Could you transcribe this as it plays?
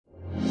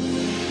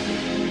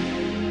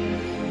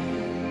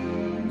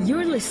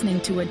You're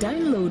listening to a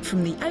download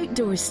from the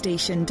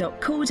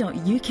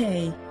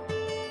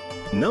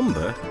outdoorstation.co.uk.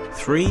 Number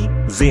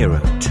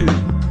 302.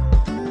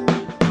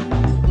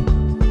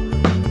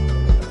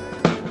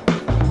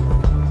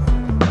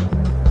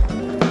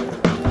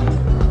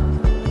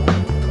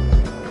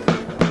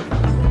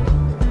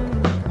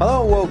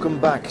 Hello,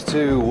 welcome back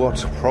to what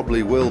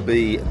probably will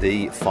be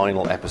the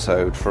final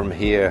episode from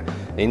here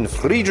in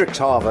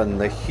Friedrichshafen,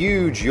 the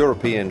huge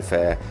European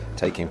fair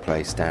taking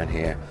place down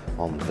here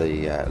on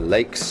the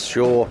lakes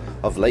shore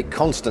of Lake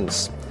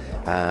Constance.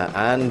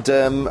 And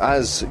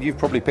as you've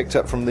probably picked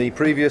up from the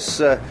previous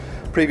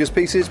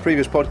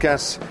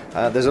podcasts,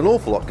 there's an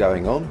awful lot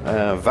going on,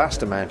 a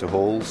vast amount of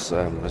halls,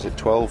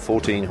 12,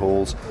 14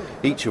 halls,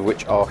 each of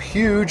which are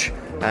huge,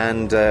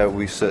 and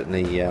we've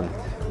certainly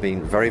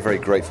been very, very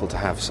grateful to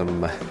have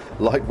some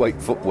lightweight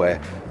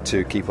footwear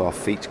to keep our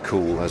feet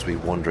cool as we're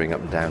wandering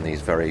up and down these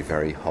very,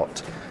 very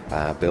hot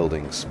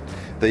buildings.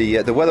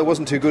 The weather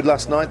wasn't too good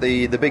last night.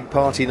 The big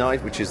party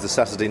night, which is the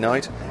Saturday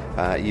night,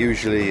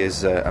 usually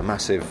is a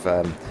massive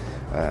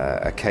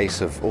a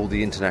case of all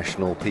the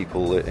international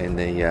people in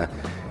the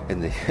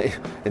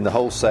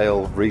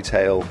wholesale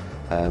retail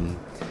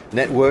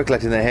network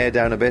letting their hair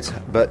down a bit,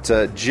 but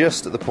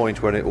just at the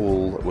point when it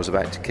all was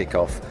about to kick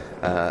off,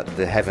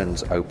 the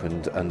heavens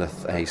opened and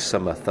a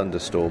summer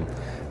thunderstorm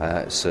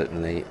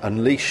certainly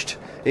unleashed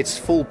its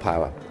full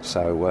power.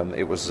 So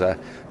it was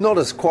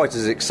not quite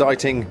as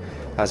exciting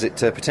as it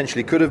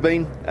potentially could have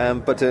been,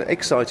 but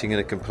exciting in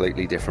a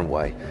completely different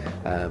way.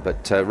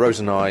 But Rose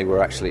and I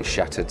were actually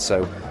shattered,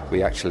 so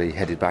we actually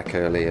headed back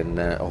early, and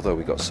although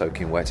we got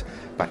soaking wet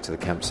back to the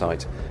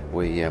campsite,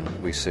 we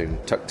soon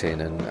tucked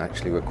in and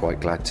actually were quite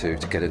glad to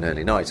get an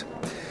early night.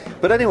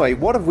 But anyway,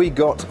 what have we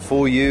got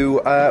for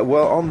you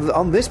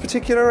on this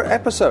particular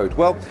episode?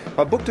 Well,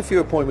 I booked a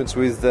few appointments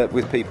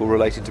with people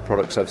related to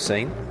products I've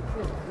seen,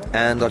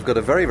 and I've got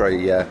a very,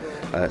 very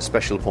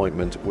special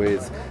appointment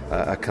with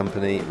a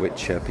company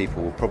which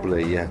people will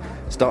probably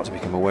start to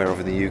become aware of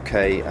in the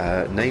UK,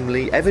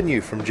 namely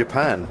Evernew from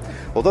Japan.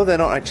 Although they're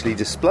not actually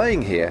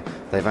displaying here,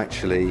 they've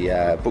actually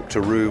booked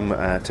a room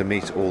to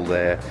meet all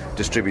their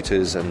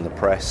distributors and the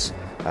press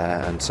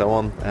and so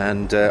on,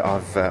 and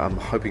I'm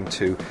hoping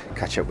to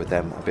catch up with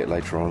them a bit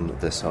later on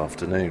this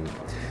afternoon.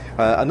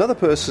 Another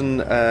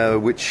person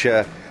which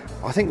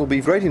I think will be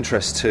of great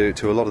interest to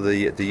a lot of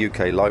the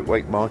UK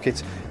lightweight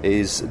market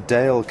is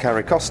Dale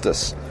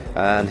Karikostas,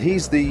 and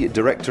he's the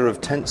Director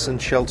of Tents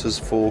and Shelters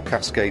for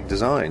Cascade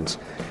Designs.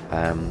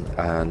 And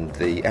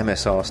the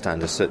MSR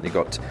stand has certainly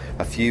got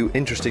a few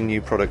interesting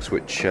new products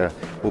which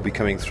will be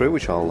coming through,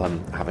 which I'll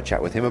have a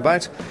chat with him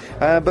about.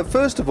 But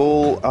first of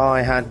all,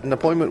 I had an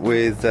appointment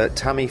with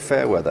Tammy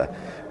Fairweather,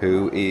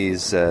 who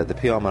is the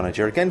PR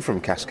manager, again from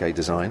Cascade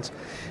Designs,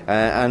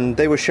 and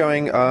they were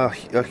showing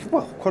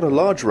quite a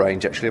large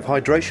range actually of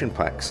hydration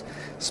packs,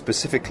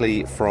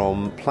 specifically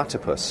from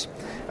Platypus,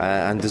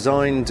 and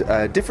designed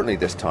differently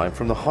this time,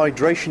 from the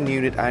hydration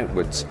unit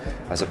outwards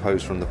as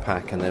opposed from the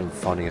pack, and then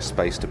finding a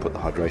space to put the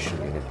hydration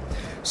unit.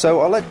 So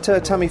I'll let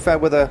Tammy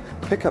Fairweather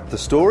pick up the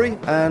story,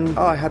 and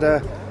I had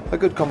a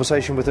good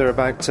conversation with her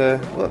about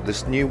what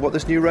this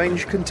new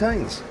range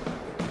contains.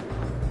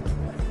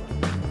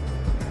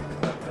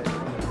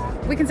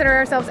 We consider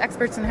ourselves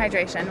experts in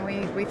hydration.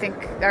 We think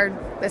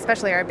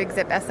especially our Big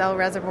Zip SL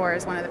reservoir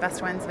is one of the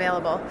best ones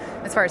available.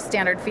 As far as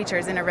standard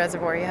features in a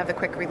reservoir, you have the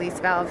quick release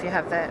valve, you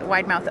have the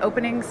wide mouth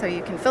opening so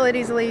you can fill it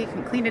easily, you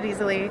can clean it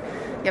easily,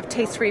 you have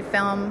taste-free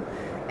film,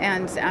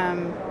 and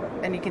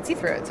you can see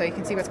through it, so you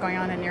can see what's going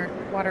on in your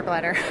water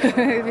bladder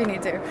if you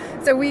need to.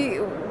 So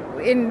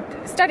in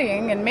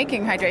studying and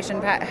making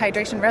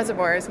hydration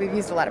reservoirs, we've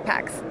used a lot of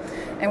packs.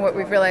 And what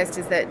we've realized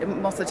is that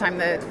most of the time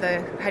the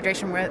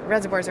hydration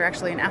reservoirs are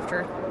actually an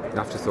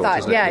afterthought,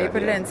 isn't it? Yeah, you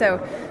put it in.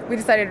 So we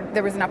decided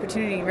there was an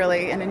opportunity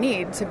really and a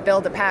need to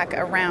build a pack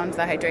around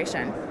the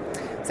hydration.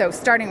 So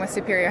starting with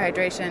superior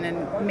hydration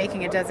and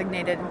making a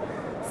designated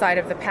side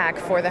of the pack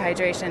for the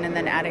hydration, and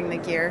then adding the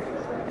gear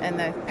and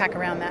the pack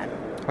around that.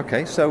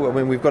 Okay, so I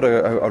mean we've got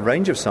a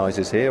range of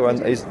sizes here, and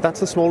that's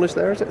the smallest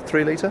there, is it?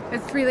 3 litre?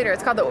 It's 3 litre.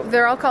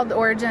 They're all called the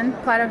Origin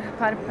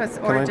Platypus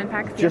Origin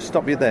pack. Just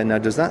stop you there. Now,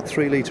 does that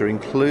 3 litre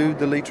include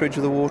the litrage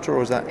of the water,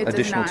 or is that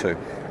additional to?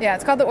 Yeah,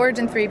 it's called the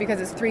Origin 3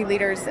 because it's 3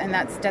 litres, and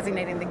that's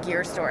designating the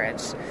gear storage.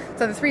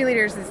 So the 3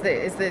 litres is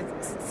the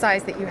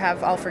size that you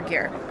have all for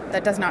gear.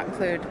 That does not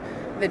include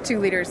the 2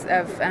 litres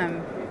of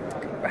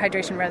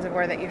hydration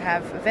reservoir that you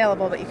have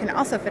available, but you can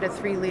also fit a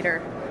 3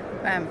 litre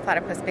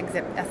Platypus Big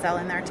Zip SL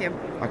in there too.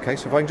 Okay,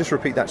 so if I can just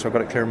repeat that so I've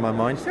got it clear in my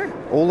mind. Sure.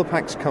 All the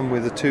packs come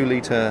with a 2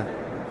 litre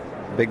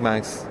big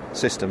mouth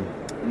system.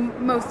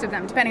 Most of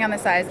them, depending on the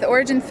size. The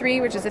Origin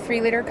 3, which is a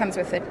 3 litre, comes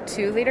with a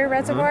 2 litre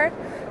reservoir.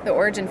 Mm-hmm. The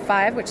Origin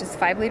 5, which is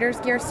 5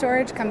 litres gear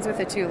storage, comes with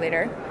a 2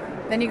 litre.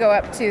 Then you go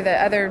up to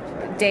the other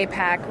day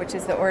pack, which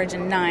is the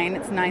Origin 9.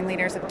 It's 9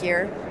 litres of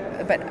gear,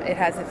 but it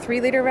has a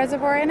 3 litre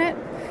reservoir in it.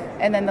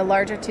 And then the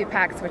larger 2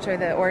 packs, which are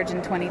the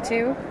Origin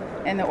 22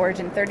 and the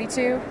Origin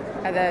 32,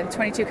 The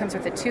 22 comes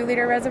with a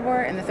 2-liter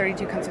reservoir, and the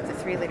 32 comes with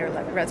a 3-liter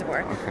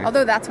reservoir. Okay.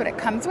 Although that's what it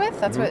comes with,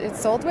 that's what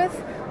it's sold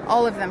with,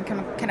 all of them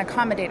can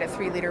accommodate a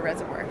 3-liter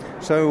reservoir.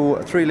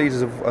 So 3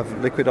 litres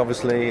of liquid,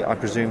 obviously. I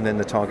presume then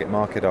the target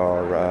market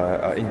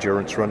are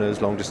endurance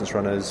runners, long-distance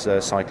runners,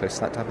 cyclists,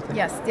 that type of thing?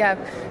 Yes, yeah.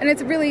 And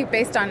it's really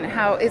based on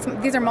how...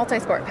 these are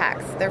multi-sport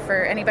packs. They're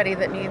for anybody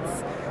that needs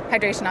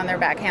hydration on their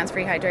back,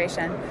 hands-free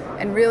hydration.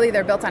 And really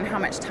they're built on how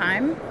much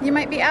time you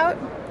might be out.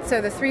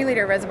 So the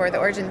 3-liter reservoir, the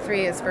Origin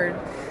 3, is for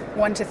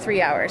 1 to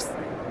 3 hours.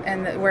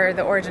 And where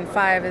the Origin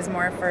 5 is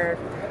more for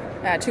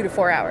 2 to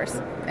 4 hours.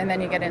 And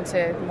then you get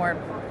into more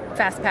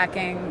fast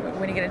packing.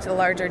 When you get into the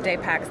larger day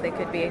packs,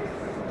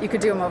 you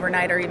could do them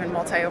overnight or even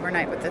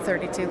multi-overnight with the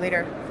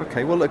 32-liter.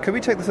 Okay, well, look, can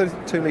we take the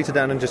 32-liter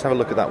down and just have a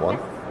look at that one?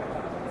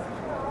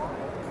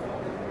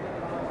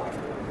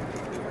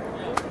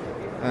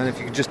 And if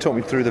you could just talk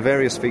me through the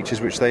various features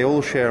which they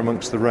all share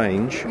amongst the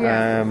range.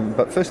 Yeah.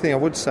 But first thing I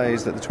would say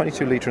is that the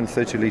 22-litre and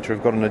 32-litre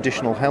have got an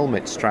additional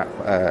helmet strap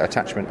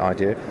attachment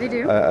idea. They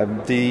do.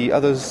 The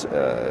others,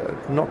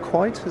 not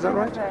quite, is that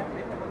right?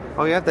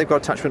 Oh yeah, they've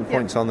got attachment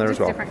points on there as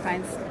well. Different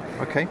kinds.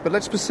 Okay, but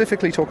let's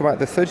specifically talk about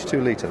the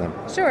 32-litre then.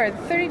 Sure. The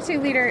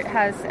 32-liter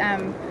has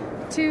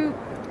two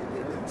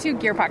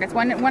gear pockets.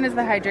 One is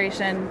the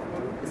hydration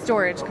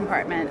storage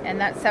compartment,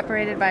 and that's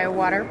separated by a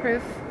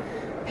waterproof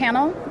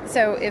panel.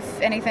 So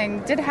if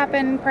anything did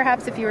happen,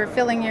 perhaps if you were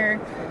filling your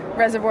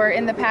reservoir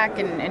in the pack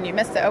and you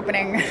missed the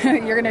opening,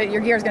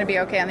 your gear is going to be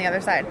okay on the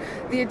other side.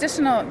 The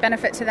additional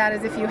benefit to that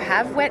is if you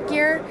have wet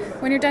gear,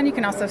 when you're done, you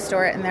can also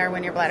store it in there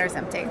when your bladder's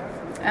empty.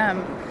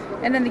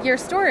 And then the gear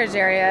storage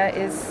area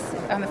is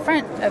on the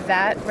front of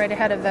that, right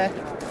ahead of the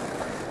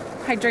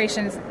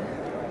hydration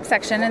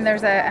section, and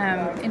there's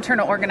a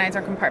internal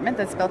organizer compartment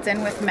that's built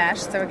in with mesh.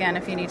 So again,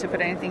 if you need to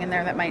put anything in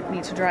there that might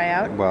need to dry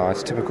out. Well,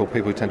 it's typical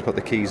people who tend to put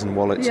the keys and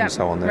wallets and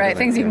so on there. Right,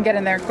 things you can get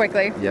in there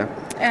quickly. Yeah.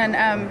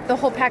 And the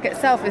whole pack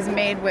itself is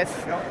made with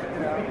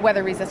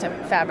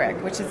weather-resistant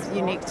fabric, which is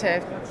unique to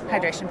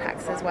hydration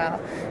packs as well.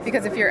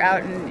 Because if you're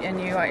out and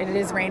it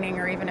is raining,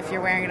 or even if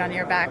you're wearing it on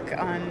your back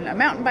on a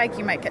mountain bike,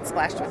 you might get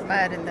splashed with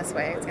mud, and this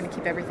way it's going to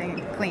keep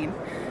everything clean.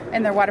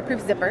 And they're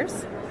waterproof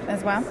zippers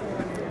as well,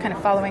 kind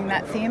of following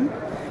that theme.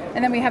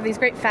 And then we have these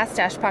great fast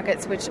stash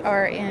pockets, which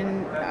are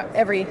in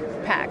every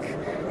pack.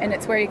 And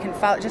it's where you can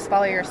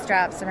follow your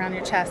straps around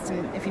your chest,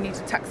 and if you need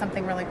to tuck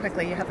something really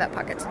quickly, you have that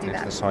pocket to do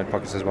that. The side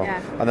pockets as well. Yeah.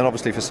 And then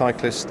obviously for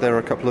cyclists, there are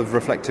a couple of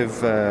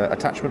reflective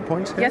attachment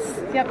points here.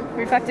 Yes, yep,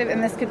 reflective,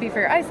 and this could be for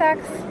your eye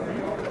sacks.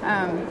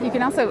 You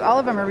can also, all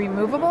of them are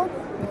removable.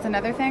 That's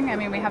another thing. I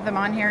mean, we have them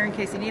on here in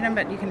case you need them,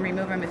 but you can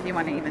remove them if you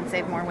want to even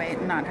save more weight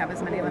and not have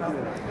as many little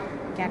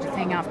gadgets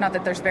hanging off. Not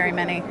that there's very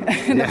many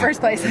in the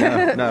first place.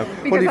 No.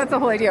 Because that's the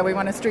whole idea. We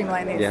want to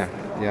streamline these. Yeah.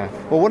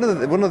 Well, one of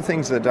the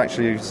things that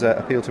actually has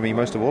appealed to me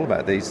most of all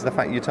about these is the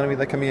fact you're telling me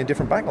they come in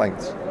different back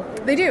lengths.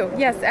 They do,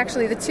 yes.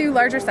 Actually, the two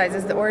larger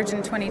sizes, the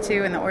Origin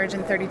 22 and the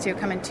Origin 32,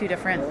 come in two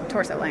different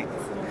torso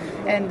lengths.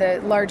 And the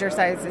larger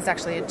size is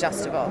actually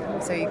adjustable.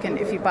 So you can,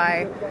 if you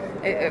buy,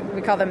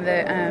 we call them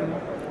the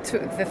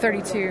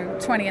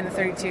 3220 and the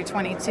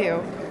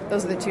 3222.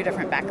 Those are the two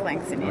different back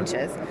lengths in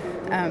inches.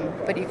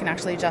 But you can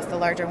actually adjust the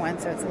larger one,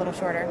 so it's a little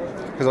shorter.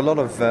 Because a lot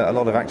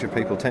of active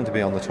people tend to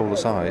be on the taller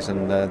size,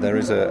 and there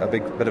is a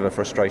bit of a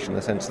frustration in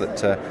the sense that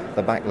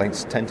the back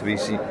lengths tend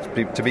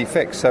to be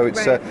fixed. So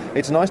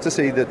it's nice to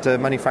see that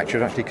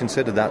manufacturers actually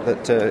consider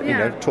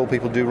that tall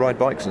people do ride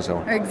bikes and so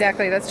on.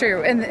 Exactly, that's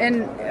true.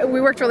 And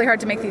we worked really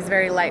hard to make these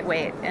very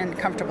lightweight and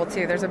comfortable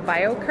too. There's a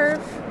bio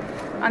curve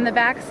on the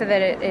back so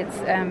that it's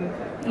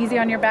easy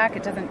on your back.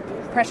 It doesn't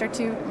pressure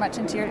too much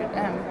into your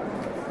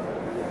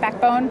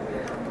backbone.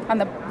 On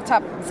the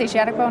top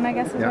satiatic bone, I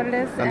guess is what it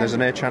is. And there's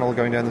an air channel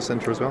going down the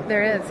center as well?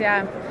 There is,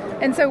 yeah.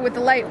 And so with the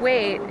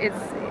lightweight,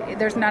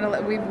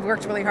 we've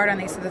worked really hard on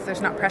these so that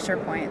there's not pressure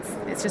points.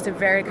 It's just a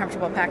very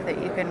comfortable pack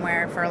that you can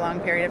wear for a long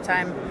period of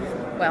time.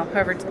 Well,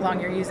 however long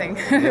you're using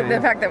the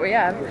pack that we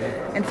have.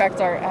 In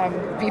fact, our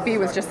VP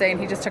was just saying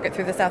he just took it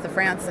through the south of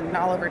France and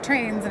all over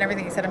trains and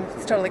everything. He said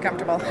it's totally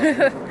comfortable.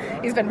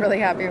 He's been really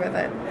happy with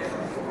it.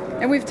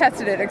 And we've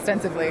tested it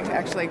extensively,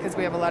 actually, because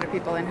we have a lot of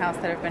people in-house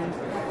that have been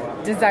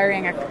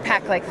desiring a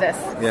pack like this,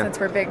 since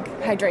we're big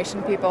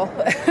hydration people.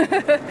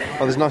 Well,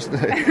 there's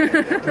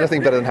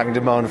nothing better than having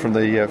demand from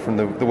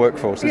the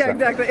workforce, is there?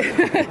 Exactly.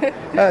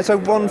 So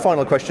one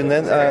final question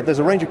then. There's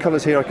a range of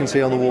colours here I can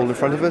see on the wall in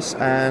front of us,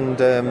 and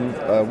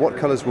what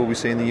colours will we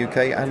see in the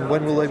UK, and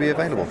when will they be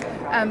available?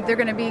 They're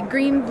going to be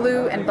green,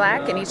 blue, and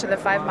black in each of the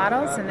 5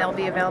 models, and they'll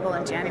be available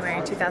in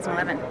January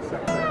 2011.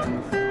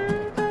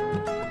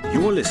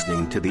 You're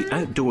listening to the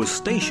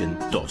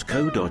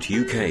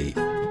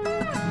outdoorstation.co.uk.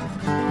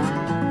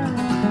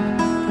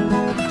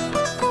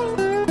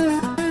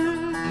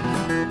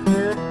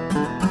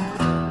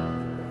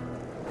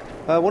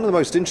 One of the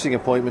most interesting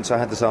appointments I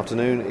had this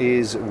afternoon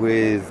is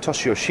with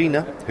Toshio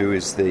Shina, who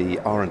is the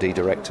R&D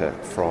director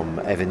from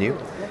Evernew,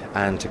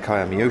 and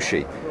Takaya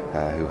Mioshi,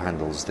 who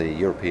handles the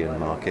European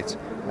market.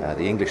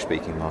 the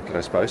English-speaking market,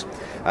 I suppose.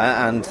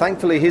 And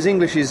thankfully, his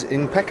English is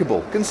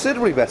impeccable,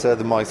 considerably better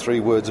than my 3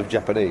 words of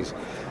Japanese.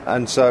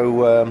 And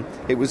so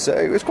it was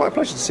quite a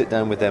pleasure to sit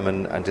down with them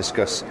and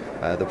discuss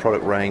the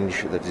product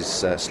range that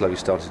is slowly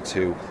started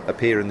to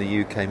appear in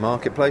the UK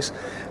marketplace,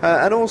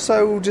 and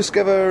also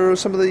discover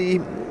some of the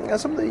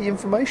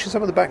information,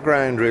 some of the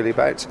background really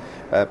about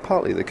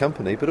partly the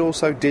company, but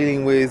also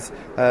dealing with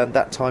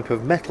that type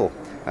of metal.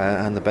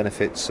 And the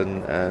benefits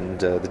and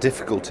the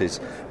difficulties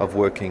of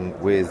working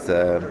with,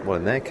 well,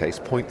 in their case,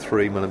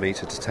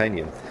 0.3mm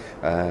titanium,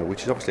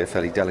 which is obviously a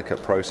fairly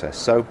delicate process.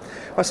 So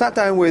I sat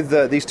down with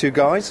these 2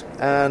 guys,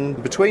 and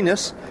between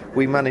us,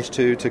 we managed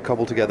to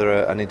cobble together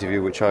an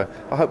interview which I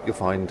hope you'll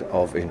find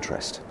of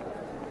interest.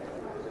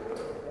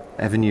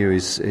 Evernew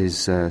is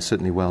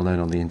certainly well known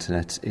on the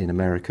internet in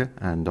America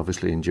and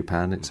obviously in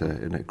Japan. It's a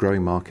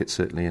growing market,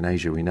 certainly in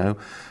Asia we know,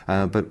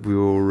 but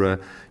your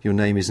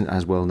name isn't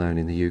as well known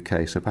in the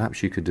UK, so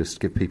perhaps you could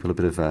just give people a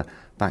bit of a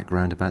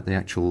background about the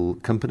actual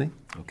company.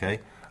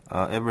 Okay.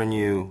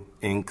 Evernew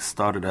Inc.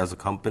 started as a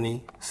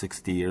company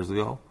 60 years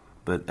ago,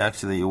 but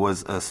actually it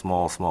was a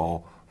small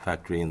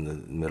factory in the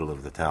middle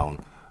of the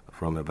town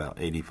from about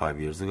 85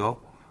 years ago,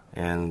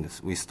 and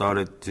we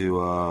started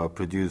to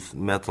produce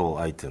metal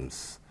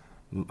items,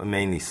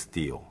 mainly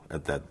steel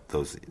at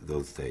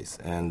those days,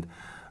 and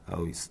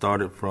we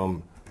started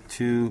from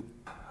two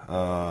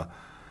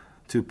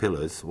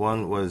pillars.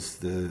 One was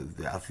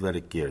the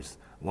athletic gears.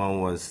 One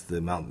was the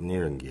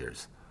mountaineering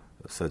gears,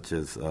 such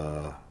as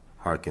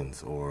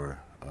Harkins or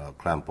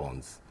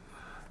clamp-ons,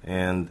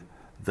 and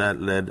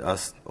that led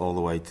us all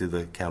the way to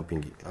the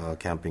camping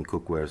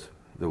cookwares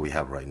that we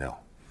have right now.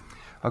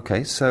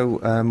 Okay, so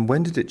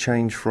when did it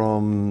change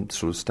from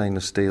sort of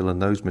stainless steel and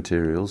those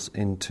materials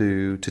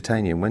into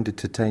titanium? When did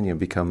titanium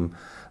become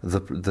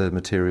the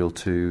material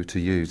to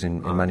use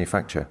in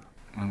manufacture?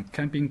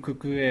 キャンピングクッ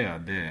クウェア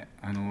で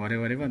我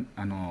々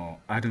は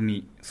アル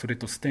ミそれ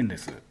とステンレ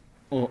ス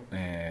を、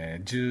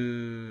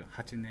18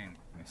年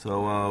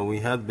So we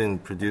had been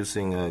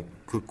producing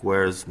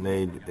cookwares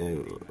made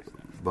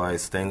by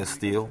stainless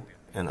steel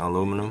and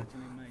aluminum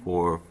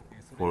for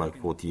like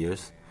 40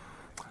 years.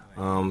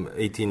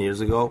 18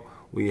 years ago,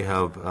 we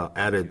have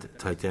added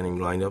titanium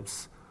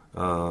lineups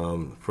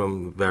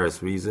from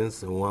various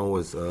reasons. One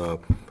was the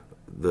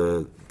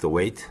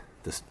weight,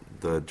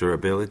 the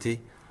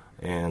durability,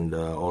 and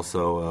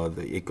also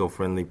the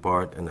eco-friendly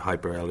part and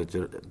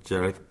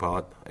hyperallergenic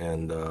part.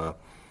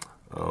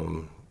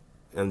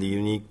 And the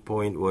unique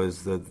point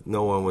was that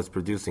no one was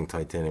producing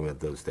titanium at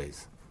those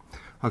days.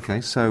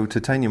 Okay, so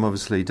titanium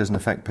obviously doesn't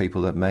affect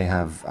people that may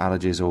have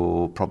allergies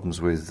or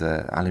problems with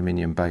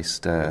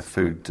aluminium-based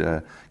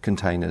food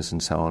containers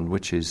and so on,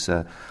 which is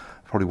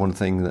probably one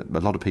thing that a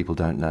lot of people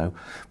don't know.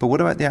 But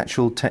what about the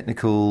actual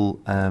technical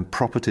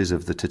properties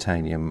of the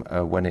titanium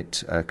when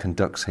it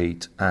conducts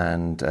heat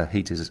and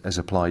heat is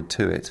applied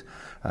to it?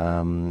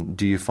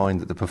 Do you find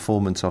that the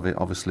performance of it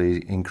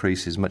obviously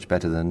increases much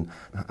better than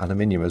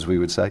aluminium, as we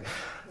would say?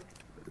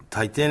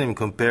 Titanium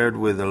compared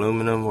with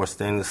aluminum or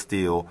stainless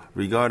steel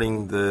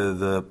regarding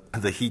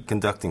the heat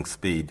conducting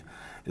speed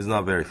is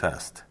not very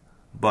fast,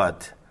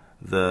 but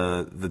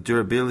the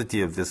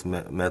durability of this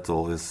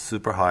metal is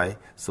super high,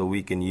 so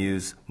we can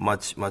use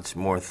much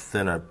more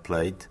thinner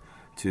plate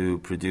to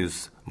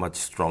produce much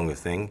stronger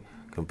thing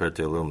compared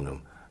to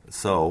aluminum.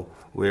 So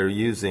we're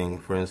using,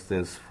 for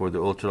instance, for the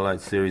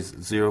ultralight series,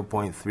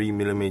 0.3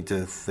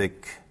 millimeter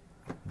thick,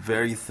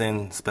 very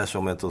thin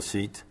special metal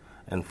sheet.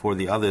 And for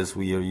the others,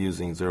 we are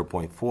using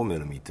 0.4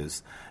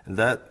 millimeters. And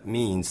that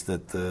means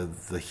that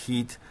the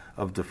heat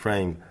of the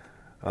frame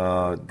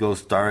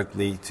goes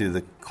directly to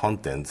the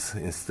contents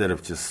instead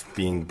of just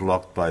being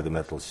blocked by the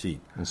metal sheet.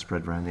 And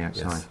spread around the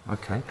outside. Yes.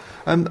 Okay.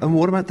 And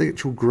what about the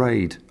actual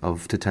grade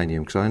of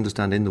titanium? Because I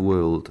understand in the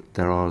world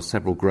there are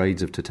several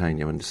grades of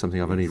titanium, and it's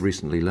something I've only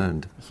recently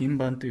learned. 品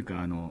番という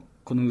か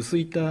この薄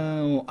板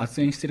を圧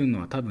煙してるの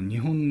は多分日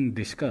本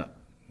でしか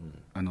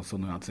そ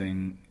の圧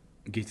煙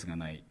技術が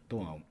ないと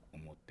は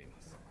思っていま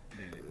す。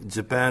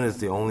 Japan is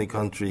the only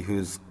country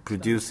who's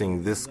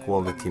producing this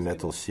quality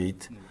metal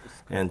sheet,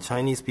 and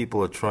Chinese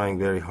people are trying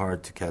very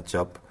hard to catch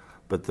up,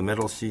 but the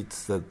metal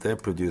sheets that they're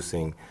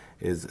producing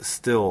is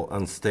still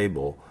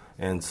unstable,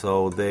 and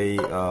so they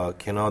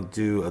cannot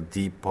do a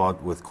deep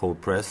pot with cold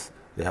press.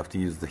 They have to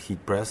use the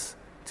heat press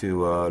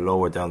to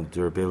lower down the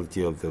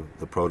durability of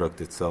the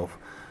product itself,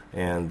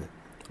 and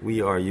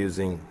we are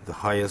using the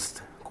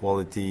highest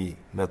quality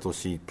metal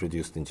sheet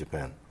produced in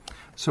Japan.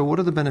 So what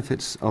are the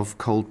benefits of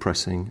cold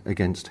pressing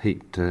against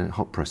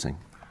hot pressing?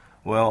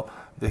 Well,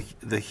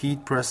 the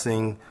heat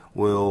pressing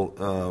will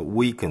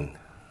weaken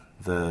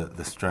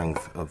the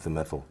strength of the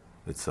metal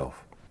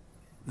itself.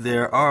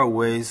 There are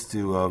ways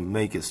to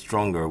make it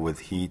stronger with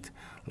heat,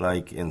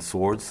 like in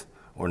swords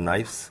or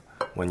knives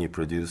when you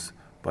produce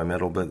by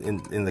metal. But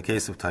in the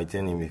case of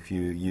titanium, if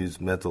you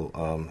use metal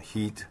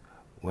heat,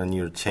 when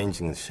you're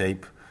changing the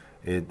shape,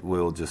 it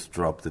will just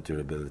drop the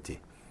durability.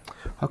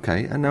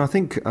 Okay, and now I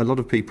think a lot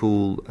of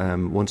people,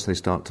 once they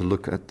start to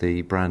look at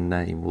the brand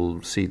name,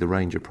 will see the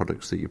range of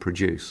products that you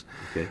produce.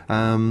 Okay.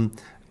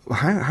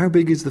 How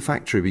big is the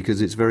factory?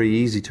 Because it's very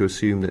easy to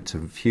assume that it's a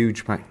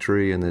huge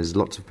factory and there's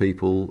lots of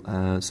people.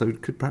 So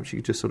perhaps you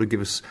could just sort of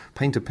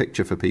paint a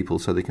picture for people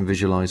so they can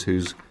visualise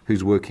who's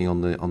working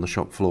on the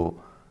shop floor.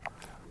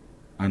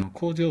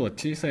 工場は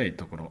小さい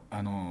ところ、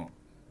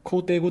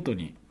工程ごと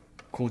に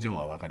工場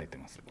は分かれて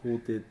ます。工程っ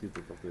ていう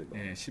と例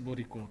えば、絞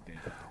り工程。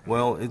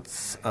Well,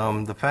 it's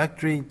the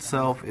factory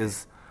itself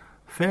is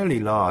fairly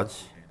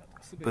large,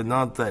 but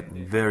not that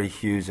very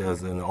huge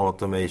as an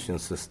automation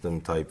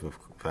system type of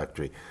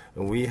factory.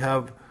 And we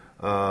have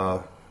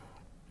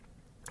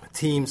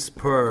teams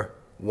per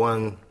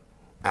one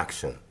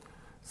action.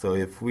 So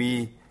if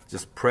we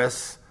just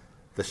press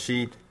the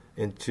sheet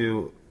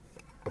into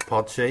a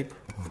pot shape,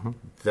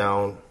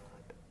 down,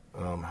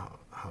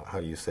 how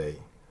do you say?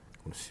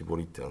 絞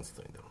りってなんつっ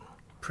たらいいんだろうな。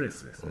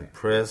Press ですね。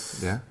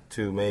Press Yeah.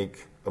 to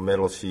make a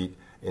metal sheet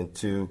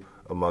into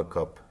a mug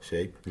cup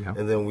shape. Yeah.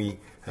 And then we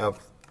have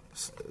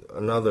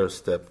another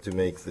step to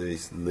make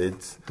these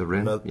lids. The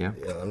rim,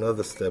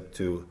 Another step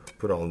to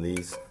put on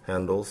these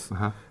handles.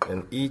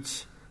 And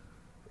each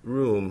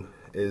room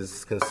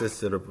is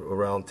consisted of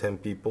around 10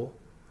 people.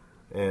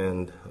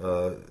 And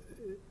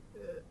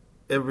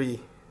every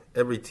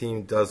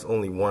team does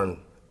only one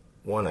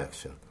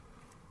action.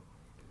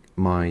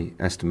 My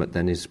estimate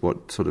then is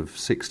what, sort of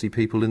 60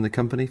 people in the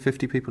company,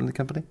 50 people in the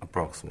company?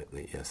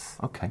 Approximately, yes.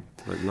 Okay.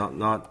 But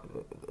not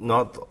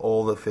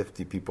all the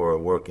 50 people are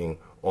working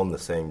on the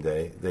same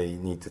day. They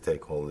need to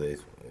take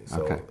holidays.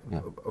 So Okay,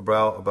 yeah.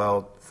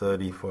 about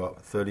 30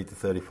 to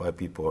 35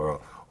 people are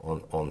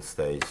on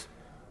stage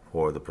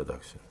for the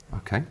production.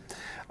 Okay.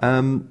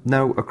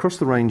 Now, across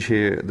the range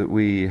here that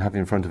we have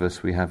in front of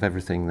us, we have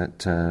everything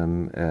that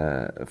from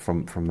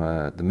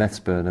the meths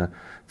burner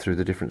through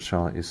the different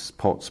sizes,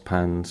 pots,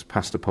 pans,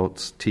 pasta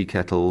pots, tea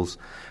kettles,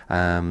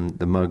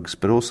 the mugs,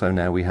 but also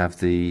now we have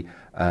the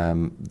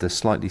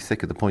slightly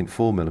thicker, the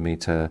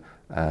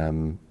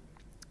 0.4mm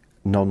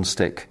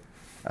non-stick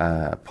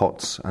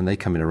pots, and they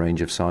come in a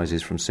range of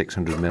sizes from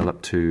 600ml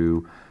up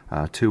to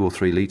 2 or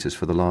 3 litres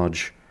for the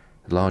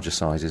larger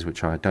sizes,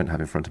 which I don't have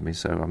in front of me,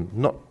 so I'm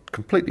not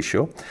completely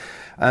sure.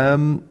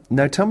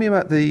 Now, tell me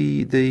about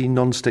the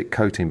non-stick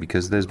coating,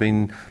 because there's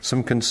been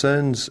some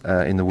concerns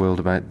in the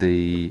world about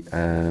the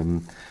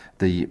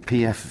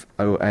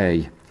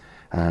PFOA,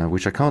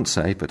 which I can't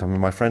say, but I mean,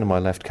 my friend on my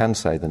left can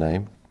say the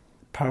name.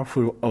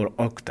 Powerful or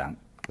octane.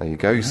 There you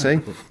go, you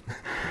see?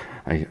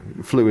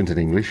 Fluent in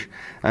English.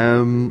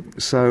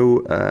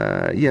 So,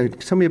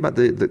 tell me about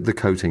the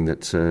coating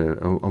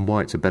and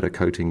why it's a better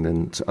coating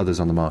than others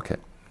on the market.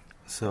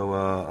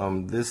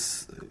 So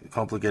this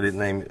complicated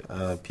name,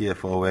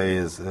 PFOA,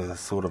 is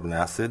sort of an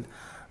acid,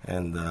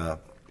 and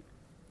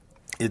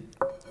it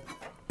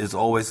is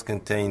always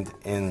contained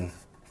in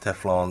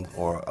Teflon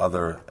or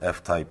other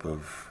F-type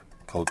of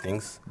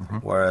coatings,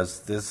 whereas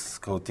this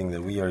coating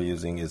that we are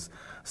using is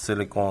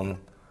silicone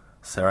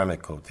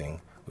ceramic coating,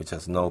 which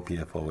has no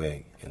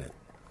PFOA in it.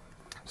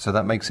 So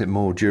that makes it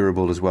more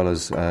durable as well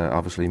as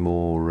obviously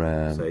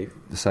more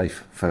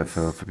safe for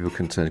people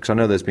concerned. Because I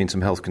know there's been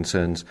some health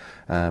concerns,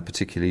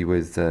 particularly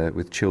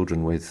with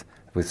children with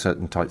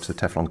certain types of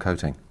Teflon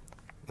coating.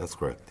 That's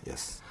correct,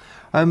 yes.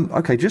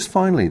 Okay, just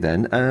finally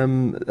then,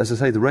 as I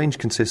say, the range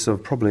consists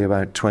of probably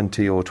about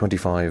 20 or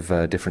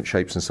 25 different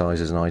shapes and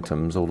sizes and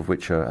items, all of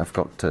which have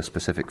got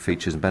specific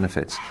features and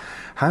benefits.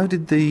 How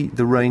did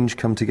the range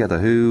come together?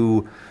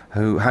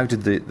 How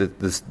did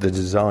the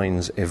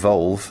designs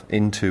evolve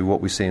into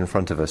what we see in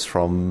front of us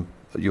from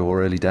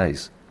your early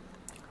days?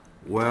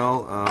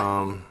 Well,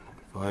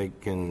 if I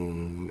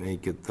can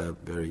make it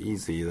that very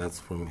easy, that's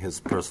from his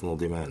personal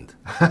demand.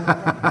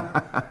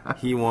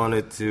 He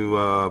wanted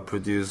to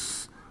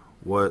produce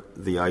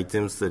what the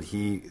items that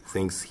he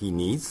thinks he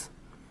needs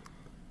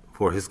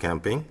for his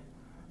camping,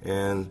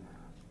 and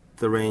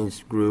the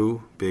range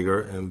grew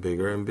bigger and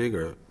bigger and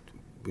bigger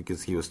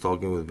because he was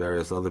talking with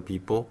various other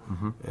people,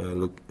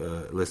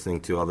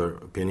 listening to other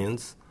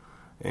opinions,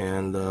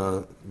 and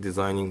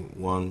designing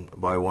one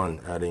by one,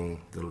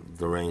 adding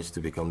the range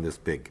to become this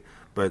big.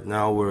 But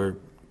now we're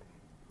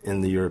in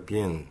the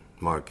European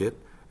market,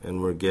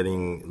 and we're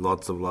getting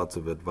lots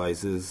of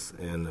advices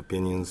and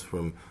opinions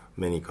from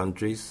many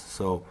countries,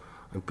 so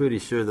I'm pretty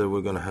sure that we're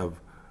going to have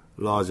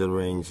larger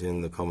range in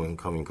the coming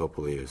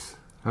couple of years.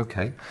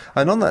 Okay.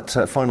 And on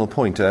that final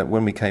point,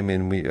 when we came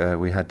in,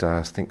 we had,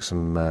 I think,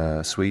 some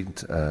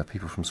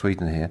people from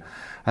Sweden here.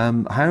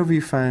 How have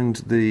you found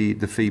the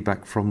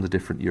feedback from the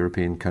different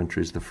European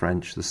countries, the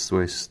French, the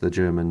Swiss, the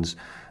Germans?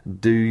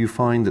 Do you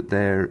find that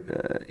they're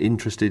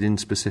interested in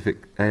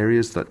specific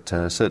areas, that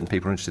certain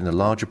people are interested in the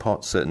larger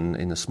pots, certain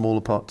in the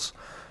smaller pots?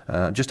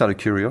 Just out of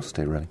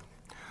curiosity, really.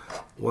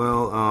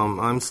 Well,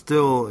 I'm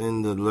still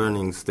in the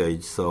learning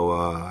stage, so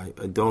I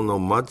don't know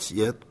much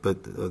yet,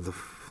 but the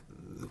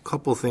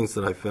couple things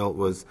that I felt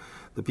was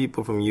the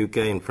people from UK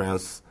and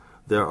France,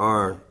 there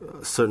are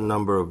a certain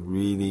number of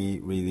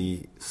really,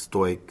 really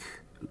stoic,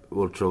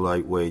 ultra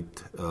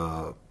lightweight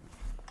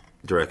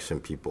direction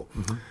people.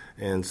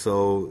 And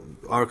so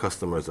our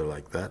customers are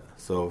like that.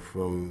 So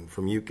from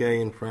UK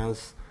and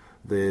France,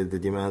 the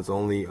demands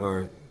only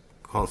are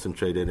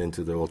concentrated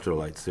into the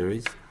ultralight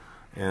series.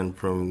 And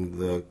from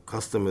the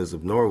customers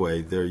of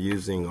Norway, they're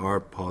using our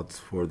pots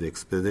for the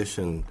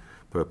expedition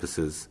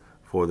purposes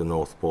for the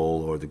North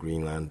Pole or the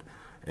Greenland.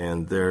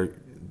 And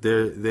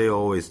they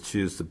always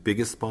choose the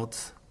biggest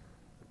pots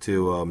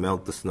to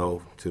melt the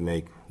snow to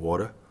make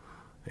water.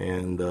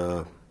 And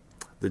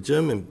the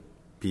German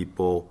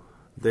people,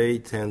 they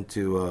tend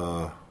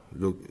to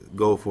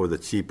go for the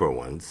cheaper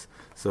ones.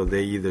 So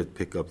they either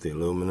pick up the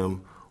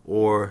aluminum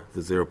or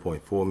the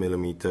 0.4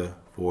 millimeter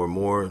for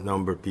more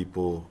number of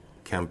people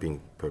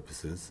camping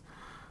purposes.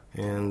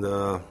 And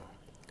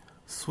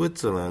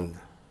Switzerland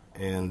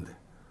and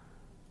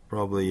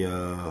probably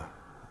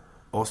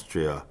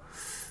Austria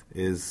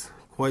is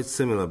quite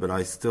similar, but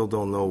I still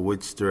don't know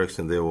which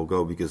direction they will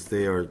go because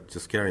they are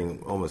just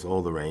carrying almost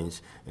all the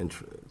range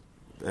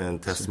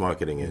and test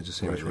marketing it. Just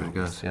see which way it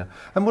goes, yeah.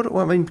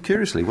 And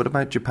curiously, what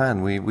about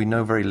Japan? We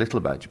know very little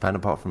about Japan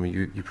apart from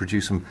you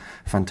produce some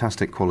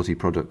fantastic quality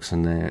products,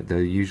 and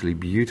they're usually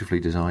beautifully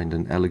designed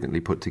and elegantly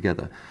put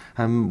together.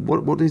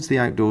 What is the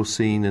outdoor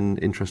scene and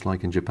interest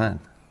like in Japan?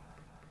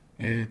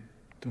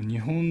 日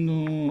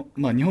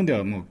本で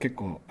はもう結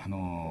構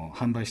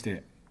販売し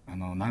て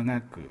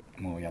長く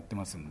もうやって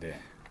ますんで。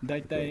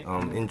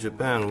In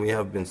Japan, we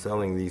have been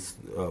selling these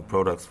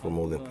products for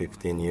more than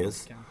 15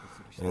 years.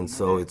 And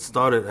so it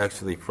started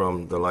actually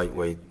from the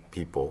lightweight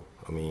people,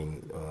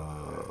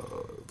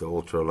 the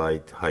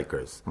ultralight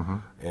hikers,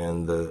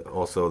 and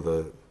also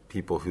the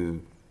people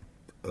who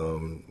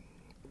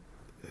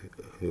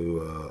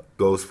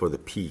goes for the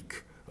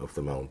peak of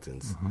the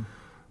mountains.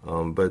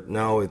 But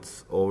now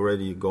it's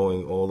already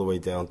going all the way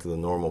down to the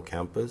normal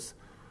campers,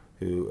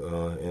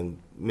 and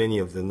many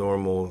of the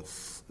normal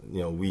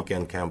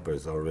weekend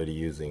campers are already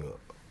using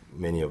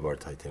many of our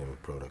titanium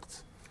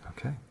products.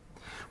 Okay.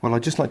 Well,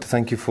 I'd just like to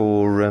thank you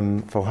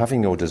for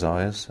having your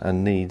desires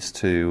and needs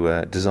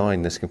to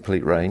design this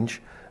complete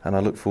range, and I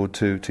look forward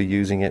to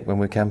using it when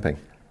we're camping.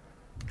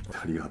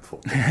 ありがとう。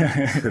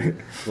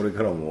これ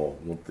からも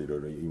もっといろ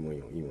いろいいもの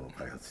を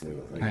開発して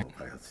ください。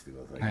開発してく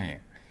ださい。は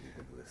い。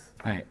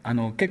は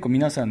い、結構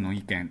皆さんの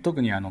意見、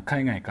特に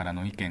海外から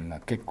の意見が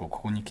結構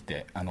ここに来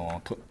て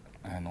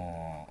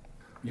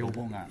要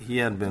望が。He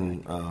had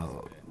been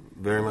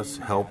very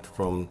much helped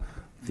from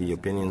the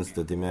opinions,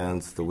 the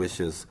demands, the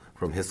wishes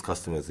from his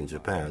customers in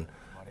Japan,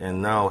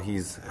 and now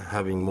he's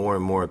having more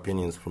and more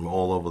opinions from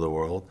all over the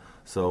world.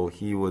 So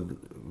he would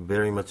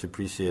very much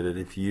appreciate it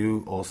if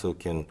you also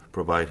can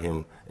provide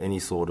him any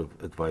sort of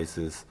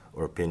advices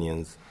or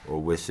opinions or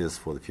wishes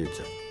for the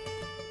future.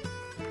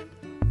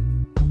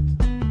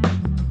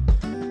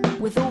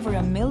 With over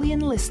 1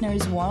 million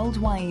listeners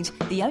worldwide,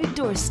 the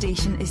Outdoor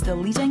Station is the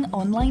leading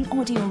online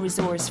audio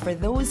resource for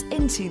those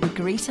into the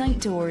great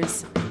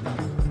outdoors.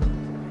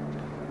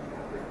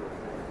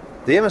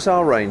 The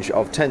MSR range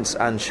of tents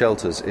and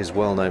shelters is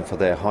well known for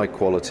their high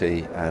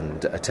quality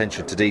and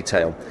attention to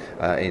detail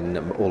in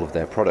all of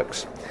their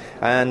products.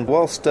 And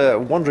whilst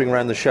wandering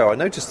around the show, I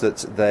noticed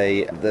that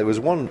there was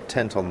one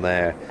tent on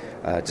their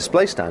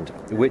display stand,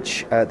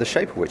 which the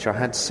shape of which I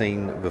had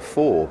seen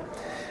before.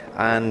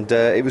 And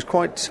it was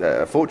quite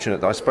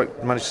fortunate that I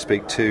managed to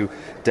speak to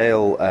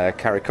Dale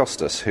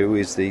Karikostas, who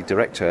is the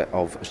director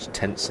of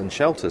tents and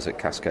shelters at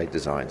Cascade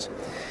Designs.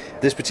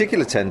 This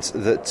particular tent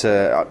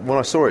that, when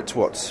I saw it,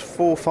 4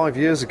 or 5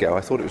 years ago,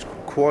 I thought it was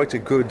quite a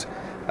good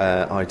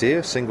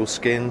idea. Single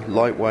skin,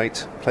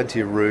 lightweight, plenty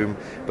of room,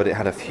 but it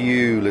had a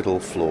few little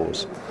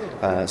flaws.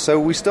 So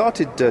we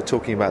started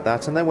talking about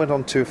that and then went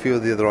on to a few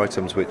of the other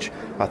items which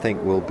I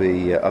think will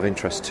be of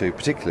interest to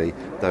particularly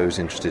those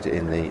interested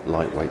in the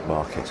lightweight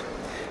market.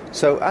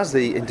 So as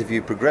the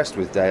interview progressed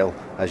with Dale,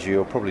 as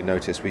you'll probably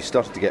notice, we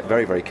started to get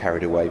very, very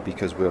carried away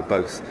because we were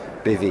both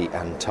bivvy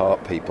and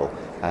tarp people.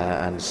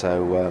 And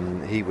so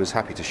he was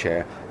happy to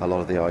share a lot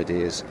of the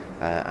ideas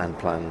and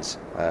plans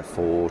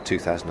for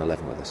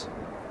 2011 with us.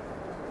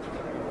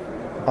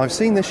 I've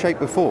seen this shape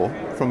before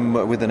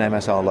with an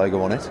MSR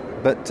logo on it,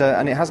 but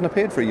and it hasn't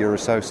appeared for a year or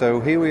so. So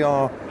here we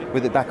are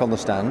with it back on the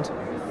stand.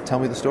 Tell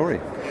me the story.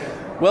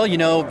 Well,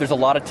 there's a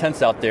lot of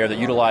tents out there that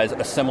utilize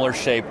a similar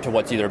shape to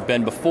what's either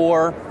been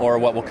before or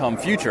what will come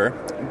future,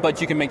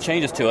 but you can make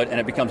changes to it and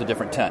it becomes a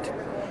different tent,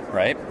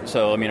 right?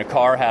 So, a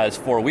car has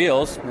 4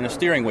 wheels and a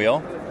steering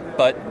wheel,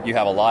 but you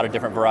have a lot of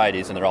different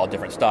varieties and they're all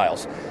different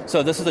styles.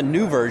 So this is a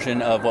new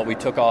version of what we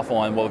took off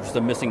on what was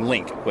the missing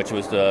link, which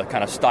was the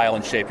kind of style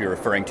and shape you were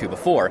referring to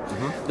before.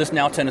 Mm-hmm. This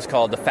now tent is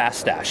called the Fast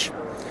Stash.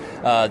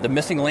 The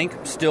missing link,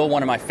 still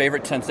one of my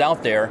favorite tents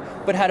out there,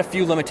 but had a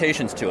few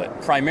limitations to it.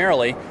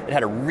 Primarily, it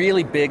had a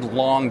really big,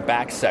 long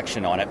back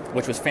section on it,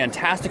 which was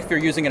fantastic if you're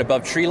using it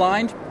above tree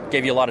line,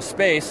 gave you a lot of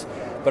space,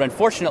 but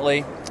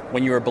unfortunately,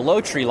 when you were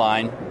below tree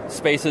line,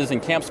 spaces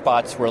and camp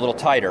spots were a little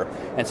tighter,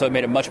 and so it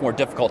made it much more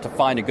difficult to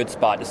find a good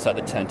spot to set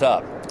the tent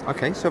up.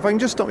 Okay, so if I can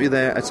just stop you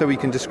there so we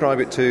can describe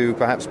it to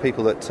perhaps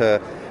people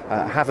that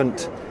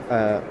haven't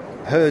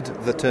heard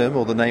the term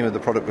or the name of the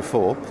product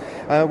before.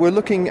 We're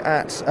looking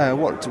at,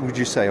 what would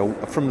you say,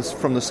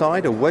 from the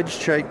side, a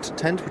wedge-shaped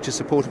tent which is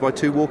supported by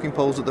 2 walking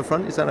poles at the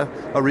front. Is that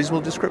a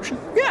reasonable description?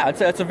 Yeah,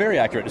 it's a very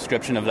accurate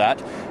description of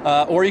that.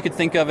 Or you could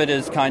think of it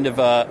as kind of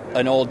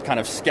an old kind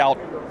of scout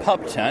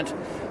pup tent,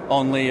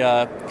 only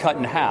cut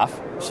in half,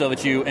 so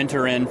that you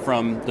enter in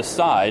from the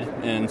side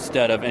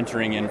instead of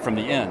entering in from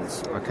the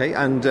ends. Okay,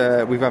 and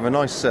we have a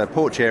nice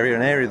porch area,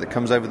 an area that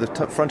comes over the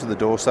front of the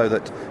door, so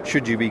that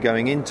should you be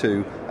going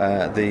into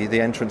the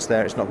entrance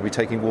there, it's not going to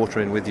be taking water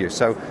in with you.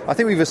 So I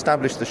think we've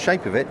established the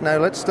shape of it. Now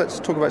let's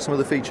talk about some of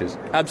the features.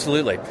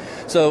 Absolutely.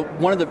 So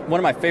one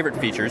of my favorite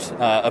features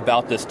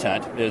about this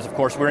tent is, of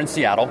course, we're in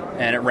Seattle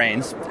and it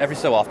rains every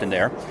so often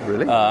there.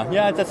 Really?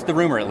 Yeah, that's the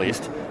rumor at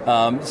least.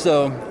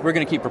 So we're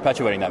going to keep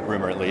perpetuating that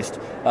rumor at least.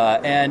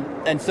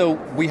 And so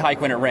we hike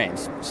when it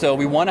rains. So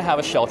we want to have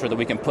a shelter that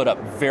we can put up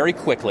very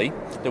quickly,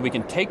 that we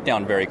can take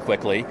down very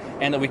quickly,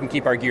 and that we can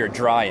keep our gear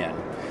dry in.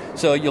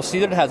 So you'll see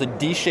that it has a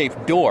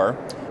D-shaped door,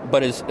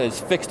 but is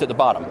fixed at the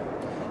bottom.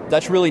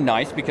 That's really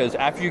nice because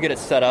after you get it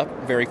set up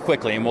very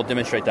quickly, and we'll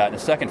demonstrate that in a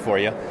second for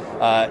you,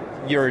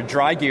 your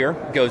dry gear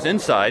goes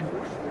inside,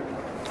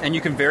 and you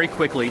can very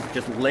quickly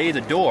just lay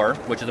the door,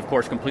 which is of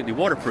course completely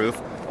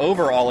waterproof,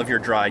 over all of your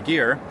dry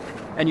gear,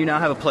 and you now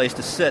have a place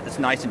to sit that's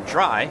nice and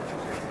dry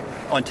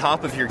on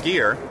top of your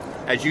gear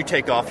as you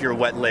take off your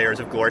wet layers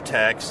of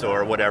Gore-Tex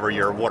or whatever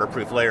your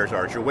waterproof layers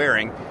are as you're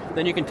wearing.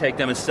 Then you can take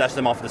them and set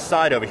them off to the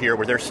side over here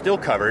where they're still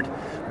covered,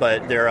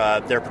 but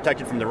they're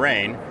protected from the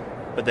rain,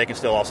 but they can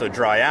still also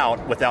dry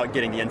out without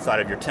getting the inside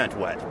of your tent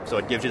wet. So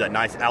it gives you that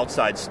nice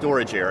outside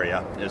storage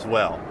area as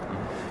well.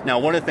 Now,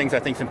 one of the things I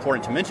think is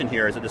important to mention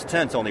here is that this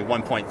tent's only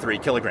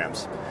 1.3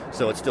 kilograms.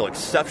 So it's still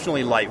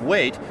exceptionally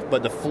lightweight,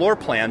 but the floor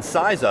plan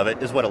size of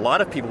it is what a lot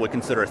of people would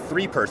consider a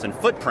 3-person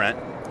footprint,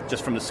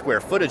 just from the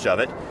square footage of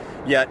it.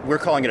 Yet we're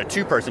calling it a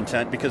 2-person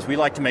tent because we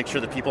like to make sure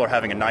that people are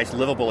having a nice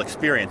livable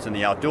experience in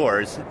the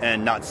outdoors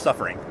and not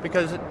suffering.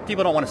 Because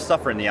people don't want to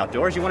suffer in the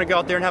outdoors. You want to go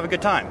out there and have a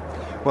good time.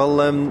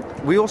 Well,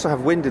 we also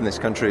have wind in this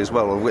country as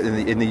well, or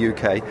in the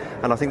UK,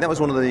 and I think that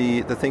was one of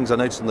the things I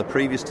noticed in the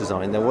previous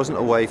design. There wasn't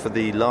a way for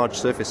the large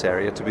surface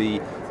area to be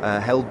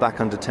held back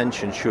under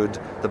tension should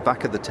the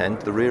back of the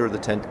tent, the rear of the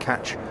tent,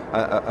 catch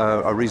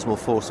a reasonable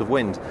force of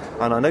wind.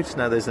 And I noticed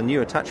now there's a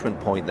new attachment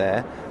point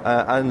there,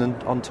 and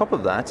on top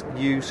of that,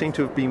 you seem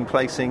to have been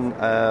placing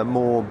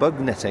more bug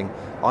netting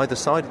either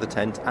side of the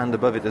tent and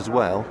above it as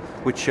well,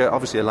 which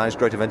obviously allows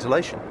greater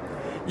ventilation.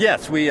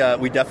 Yes, we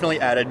definitely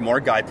added more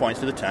guide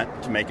points to the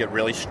tent to make it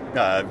really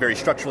very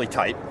structurally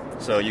tight,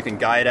 so you can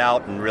guide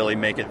out and really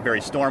make it very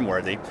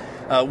storm-worthy.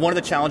 One of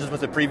the challenges with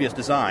the previous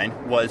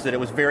design was that it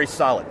was very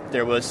solid.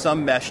 There was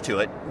some mesh to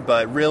it,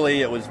 but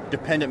really it was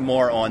dependent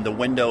more on the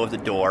window of the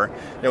door.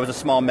 There was a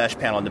small mesh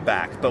panel in the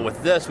back. But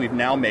with this, we've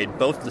now made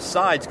both the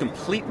sides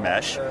complete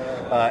mesh,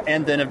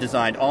 and then have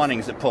designed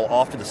awnings that pull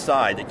off to the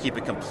side that keep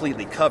it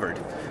completely covered.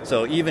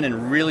 So even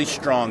in really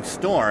strong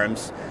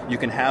storms, you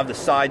can have the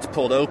sides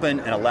pulled open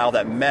and allow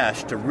that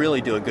mesh to really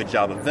do a good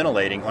job of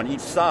ventilating on each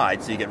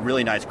side, so you get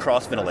really nice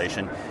cross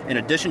ventilation, in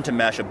addition to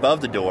mesh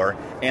above the door,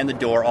 and the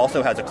door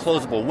also has a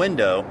closable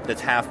window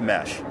that's half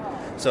mesh.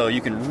 So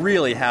you can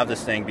really have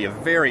this thing be a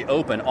very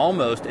open,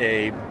 almost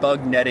a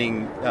bug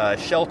netting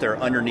shelter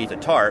underneath a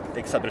tarp,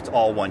 except that it's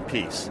all one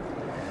piece.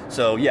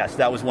 So yes,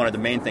 that was one of the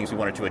main things we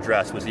wanted to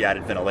address, was the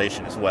added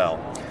ventilation as well.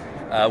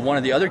 One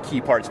of the other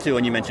key parts too,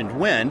 and you mentioned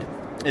wind,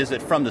 is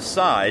that from the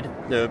side,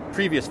 the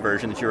previous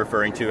version that you're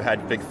referring to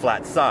had big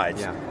flat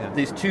sides. Yeah.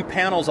 These 2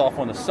 panels off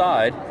on the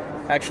side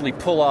actually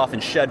pull off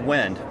and shed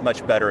wind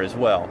much better as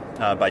well,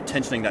 by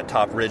tensioning that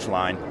top ridge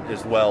line,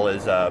 as well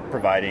as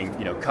providing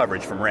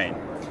coverage from rain.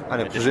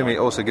 And it presumably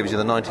also gives you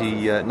the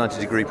 90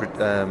 degree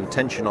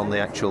tension on the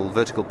actual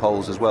vertical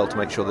poles as well, to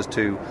make sure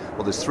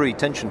there's 3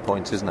 tension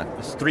points, isn't it?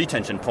 There's 3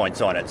 tension points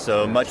on it.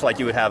 So much like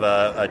you would have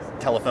a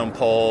telephone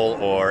pole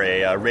or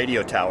a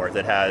radio tower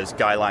that has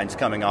guy lines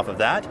coming off of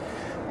that,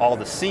 all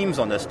the seams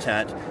on this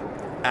tent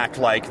act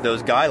like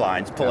those guy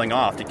lines pulling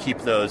off to keep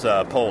those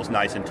poles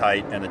nice and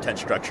tight and the tent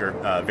structure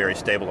very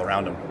stable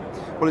around them.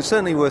 Well, it's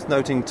certainly worth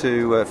noting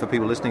for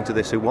people listening to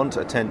this who want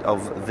a tent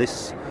of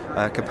this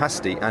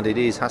capacity, and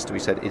has to be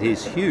said, it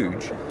is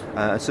huge.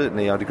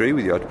 Certainly, I'd agree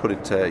with you. I'd put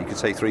it, you could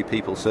say 3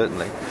 people,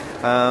 certainly.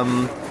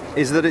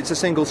 Is that it's a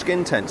single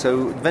skin tent,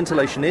 so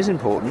ventilation is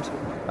important.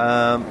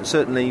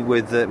 Certainly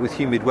with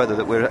humid weather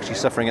that we're actually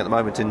suffering at the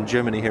moment in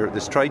Germany here at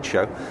this trade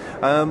show.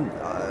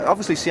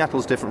 Obviously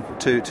Seattle's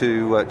different to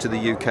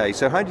the UK,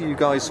 so how do you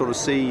guys sort of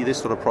see this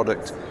sort of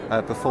product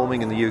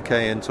performing in the UK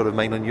and sort of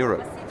mainland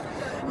Europe?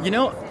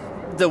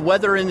 The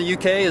weather in the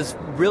UK is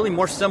really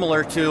more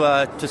similar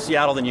to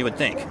Seattle than you would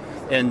think,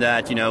 in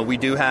that we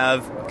do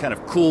have kind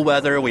of cool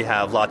weather, we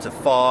have lots of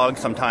fog,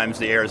 sometimes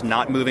the air is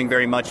not moving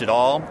very much at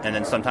all, and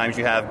then sometimes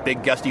you have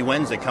big gusty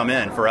winds that come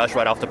in, for us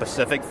right off the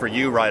Pacific, for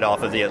you right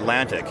off of the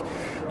Atlantic.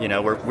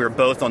 We're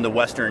both on the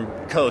western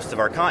coast of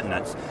our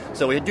continents,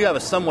 so we do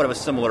have somewhat of a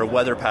similar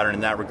weather pattern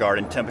in that regard,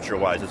 and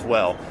temperature-wise as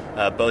well.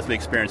 Both we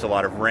experience a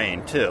lot of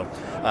rain too.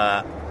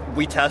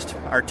 We test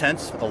our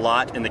tents a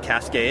lot in the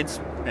Cascades,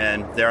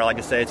 And there, like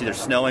I say, it's either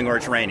snowing or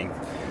it's raining,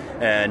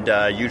 and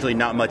usually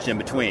not much in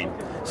between.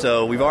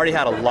 So we've already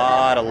had a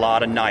lot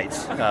of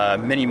nights,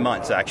 many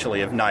months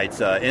actually of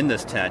nights in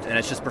this tent, and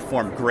it's just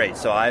performed great.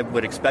 So I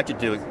would expect it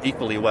to do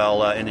equally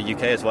well in the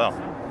UK as well.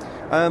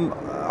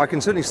 I can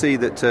certainly see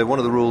that one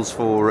of the rules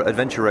for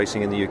adventure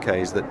racing in the UK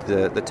is that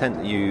the tent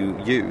that you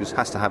use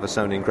has to have a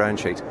sewn-in ground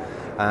sheet,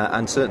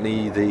 and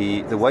certainly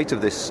the weight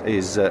of this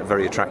is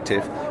very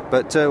attractive.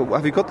 But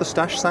have you got the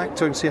stash sack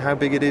to see how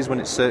big it is when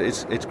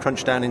it's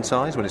crunched down in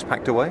size, when it's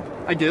packed away?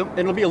 I do.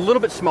 It'll be a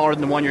little bit smaller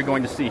than the one you're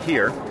going to see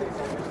here.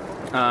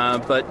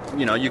 But,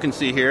 you can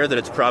see here that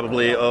it's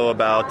probably,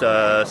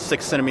 about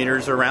 6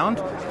 centimeters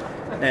around.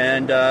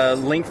 And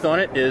length on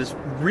it is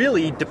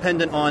really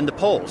dependent on the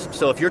poles.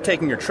 So if you're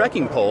taking your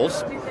trekking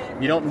poles,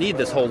 you don't need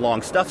this whole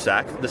long stuff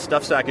sack. The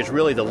stuff sack is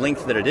really the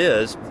length that it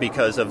is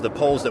because of the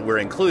poles that we're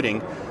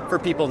including for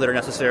people that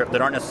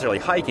aren't necessarily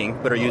hiking,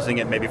 but are using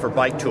it maybe for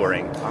bike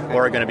touring,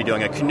 or are going to be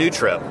doing a canoe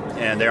trip,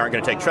 and they aren't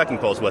going to take trekking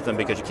poles with them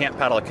because you can't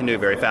paddle a canoe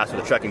very fast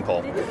with a trekking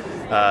pole.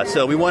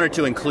 So we wanted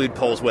to include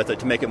poles with it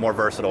to make it more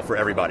versatile for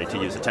everybody to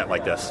use a tent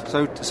like this.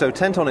 So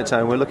tent on its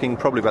own, we're looking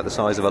probably about the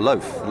size of a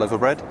loaf of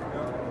bread?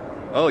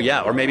 Oh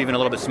yeah, or maybe even a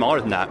little bit smaller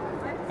than that.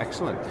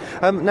 Excellent.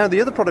 Now,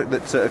 the other product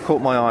that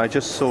caught my eye, I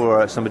just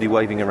saw somebody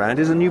waving around,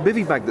 is a new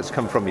bivvy bag that's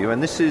come from you,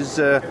 and this is,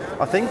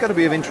 I think, going to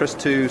be of interest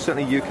to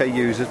certainly UK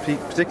users,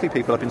 particularly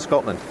people up in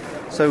Scotland.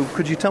 So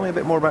could you tell me a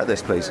bit more about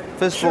this, please?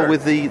 First of all,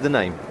 with the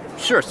name.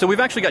 Sure. So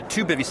we've actually got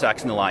 2 bivvy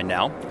sacks in the line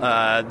now.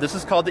 This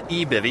is called the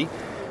E-bivvy.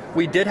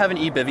 We did have an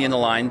E-bivvy in the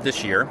line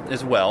this year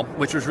as well,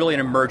 which was really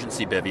an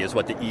emergency bivvy, is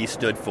what the E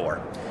stood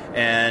for.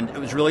 And it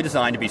was really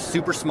designed to be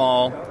super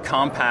small,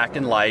 compact,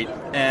 and light,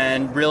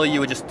 and really you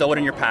would just throw it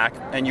in your pack,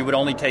 and you would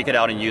only take it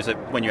out and use it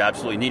when you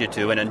absolutely needed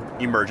to in an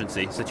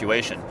emergency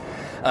situation.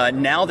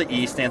 Now the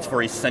E stands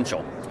for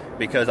essential,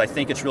 because I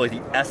think it's really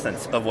the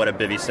essence of what a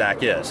bivvy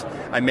sack is.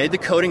 I made the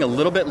coating a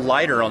little bit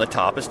lighter on the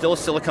top. It's still a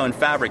silicone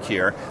fabric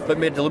here, but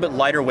made it a little bit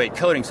lighter weight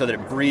coating so that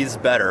it breathes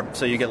better,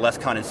 so you get less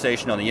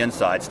condensation on the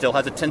inside. Still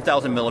has a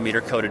 10,000 millimeter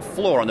coated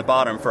floor on the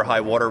bottom for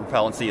high water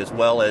repellency as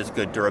well as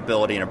good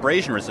durability and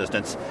abrasion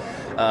resistance,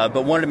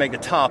 but wanted to make the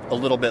top a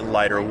little bit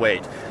lighter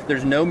weight.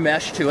 There's no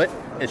mesh to it.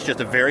 It's just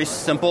a very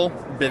simple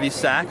bivvy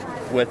sack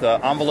with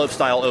an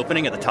envelope-style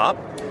opening at the top,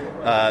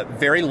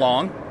 very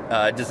long,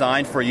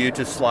 designed for you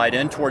to slide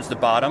in towards the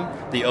bottom.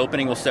 The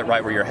opening will sit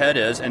right where your head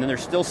is, and then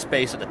there's still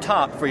space at the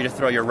top for you to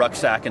throw your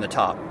rucksack in the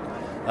top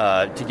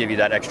to give you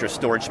that extra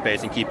storage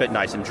space and keep it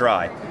nice and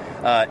dry.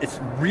 It's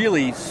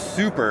really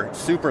super,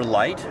 super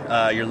light.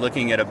 You're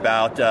looking at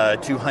about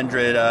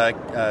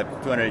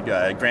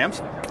 200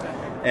 grams.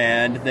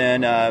 And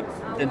then,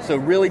 and so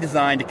really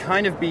designed to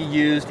kind of be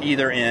used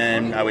either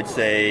in, I would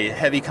say,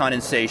 heavy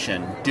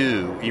condensation,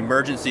 dew,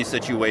 emergency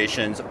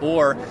situations,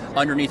 or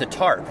underneath a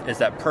tarp is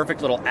that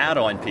perfect little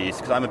add-on piece,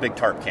 because I'm a big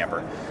tarp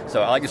camper.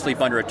 So I like to sleep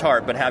under a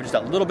tarp, but have just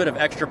that little bit of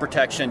extra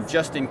protection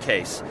just in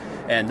case.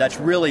 And that's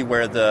really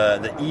where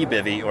the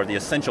E-bivvy or the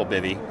essential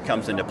bivvy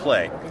comes into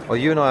play. Well,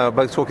 you and I are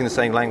both talking the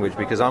same language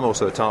because I'm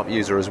also a tarp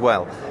user as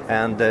well.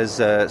 And there's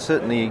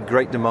certainly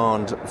great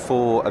demand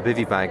for a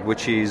bivvy bag,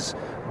 which is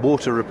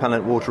water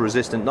repellent, water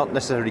resistant, not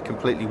necessarily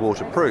completely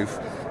waterproof,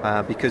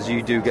 because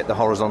you do get the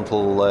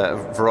horizontal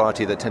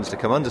variety that tends to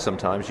come under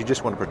sometimes. You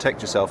just want to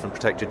protect yourself and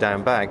protect your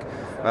down bag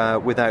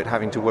without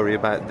having to worry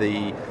about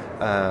the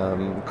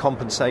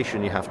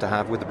compensation you have to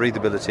have with the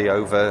breathability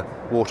over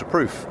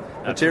waterproof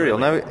material.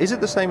 Now, is it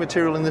the same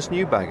material in this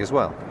new bag as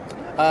well?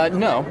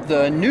 No,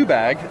 the new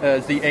bag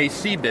is the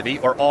AC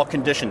bivvy, or all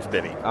conditions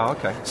bivvy. Oh,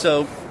 okay.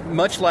 So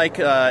much like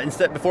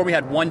before we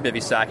had one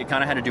bivvy sack, it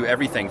kind of had to do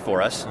everything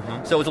for us.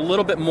 Mm-hmm. So it was a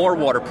little bit more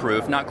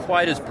waterproof, not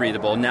quite as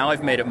breathable. Now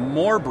I've made it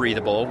more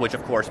breathable, which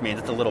of course means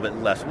it's a little bit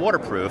less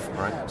waterproof.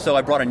 Right. So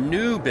I brought a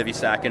new bivvy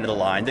sack into the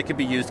line that could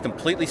be used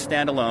completely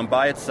standalone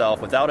by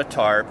itself without a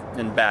tarp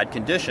in bad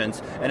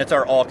conditions, and it's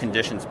our all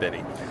conditions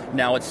bivvy.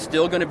 Now it's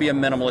still going to be a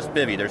minimalist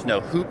bivvy. There's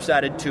no hoops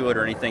added to it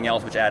or anything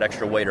else which add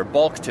extra weight or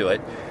bulk to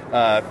it.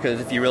 Because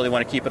if you really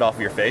want to keep it off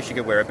of your face, you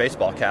could wear a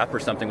baseball cap or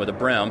something with a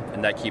brim,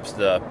 and that keeps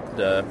the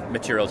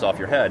materials off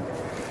your head.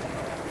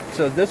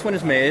 So this one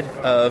is made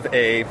of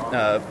a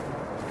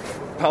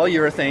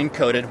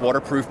polyurethane-coated,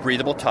 waterproof,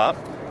 breathable top,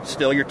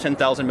 still your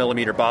 10,000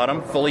 millimeter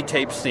bottom, fully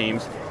taped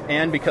seams,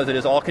 and because it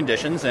is all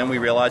conditions, and we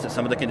realize that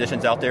some of the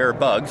conditions out there are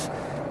bugs,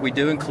 we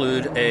do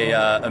include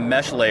a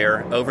mesh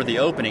layer over the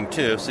opening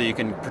too, so you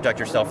can protect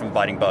yourself from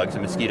biting bugs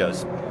and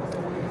mosquitoes.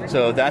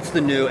 So that's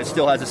the new, it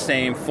still has the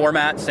same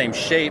format, same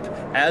shape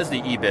as the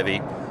E-bivvy,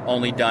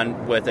 only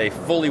done with a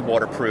fully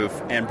waterproof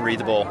and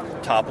breathable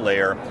top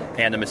layer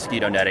and the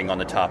mosquito netting on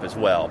the top as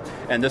well.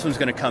 And this one's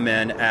going to come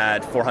in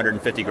at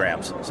 450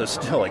 grams, so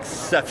still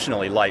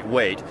exceptionally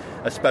lightweight,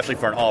 especially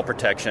for an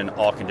all-protection,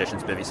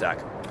 all-conditions bivvy sack.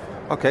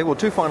 Okay, well,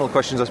 two final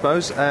questions, I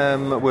suppose.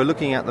 We're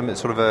looking at them at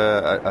sort of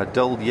a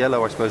dull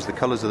yellow, I suppose, the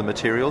colours of the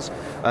materials.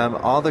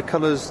 Are the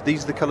colours,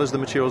 these are the colours the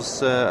materials,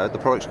 the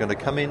products are going to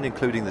come in,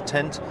 including the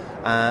tent,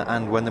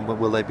 and when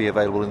will they be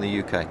available in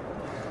the UK?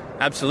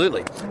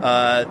 Absolutely.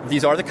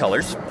 These are the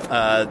colors.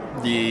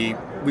 The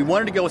we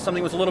wanted to go with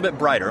something that was a little bit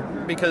brighter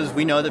because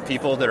we know that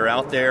people that are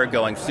out there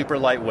going super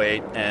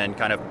lightweight and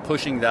kind of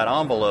pushing that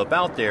envelope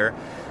out there,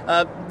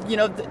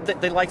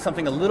 they like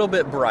something a little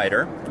bit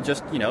brighter,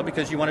 just,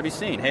 because you want to be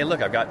seen. Hey,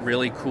 look, I've got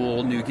really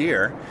cool new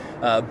gear.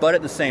 But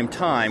at the same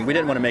time, we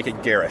didn't want to make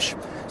it garish.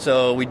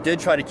 So we did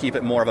try to keep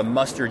it more of a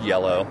mustard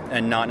yellow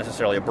and not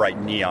necessarily a bright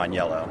neon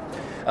yellow.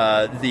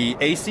 The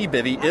AC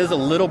bivvy is a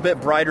little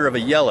bit brighter of a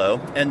yellow,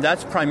 and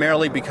that's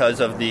primarily because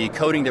of the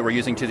coating that we're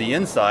using to the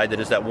inside that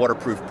is that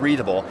waterproof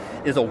breathable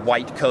is a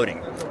white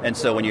coating. And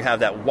so when you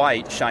have that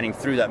white shining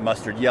through that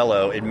mustard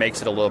yellow, it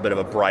makes it a little bit of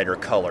a brighter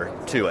color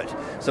to it.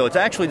 So it's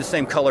actually the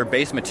same color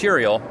base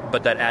material,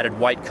 but that added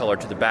white color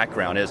to the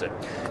background is it.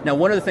 Now,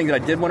 one of the things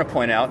that I did want to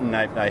point out, and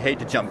I hate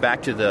to jump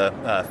back to the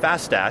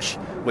Fast Stash,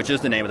 which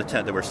is the name of the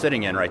tent that we're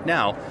sitting in right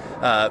now,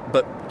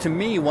 but to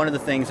me, one of the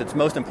things that's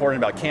most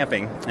important about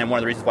camping, and one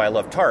of the reasons why I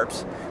love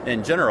tarps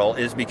in general,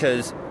 is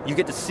because you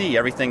get to see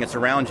everything that's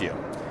around you.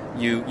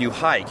 You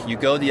hike, you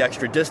go the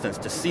extra distance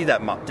to see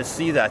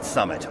that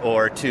summit,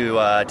 or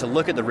to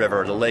look at the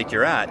river or the lake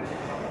you're at.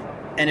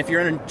 And if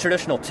you're in a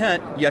traditional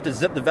tent, you have to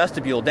zip the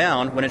vestibule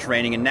down when it's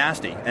raining and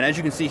nasty. And as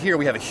you can see here,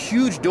 we have a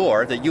huge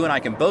door that you and I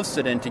can both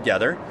sit in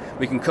together.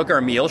 We can cook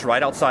our meals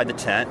right outside the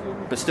tent,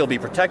 but still be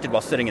protected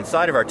while sitting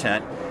inside of our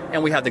tent.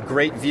 And we have the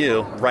great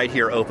view right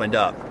here opened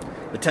up.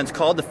 The tent's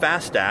called the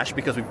Fast Stash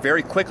because we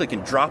very quickly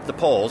can drop the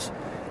poles,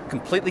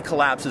 completely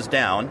collapses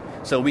down,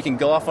 so we can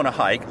go off on a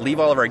hike,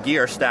 leave all of our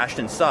gear stashed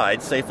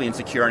inside, safely and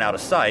secure and out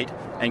of sight,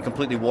 and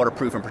completely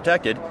waterproof and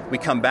protected. We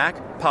come back,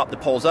 pop the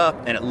poles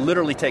up, and it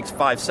literally takes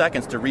 5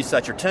 seconds to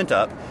reset your tent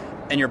up,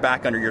 and you're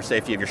back under your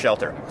safety of your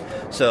shelter.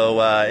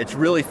 So it's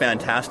really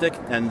fantastic.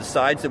 And the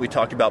sides that we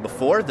talked about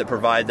before that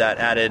provide that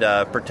added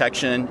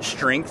protection,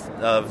 strength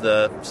of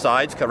the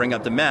sides covering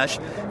up the mesh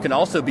can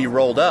also be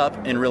rolled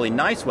up in really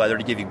nice weather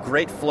to give you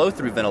great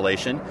flow-through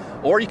ventilation,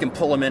 or you can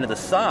pull them into the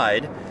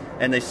side,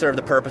 and they serve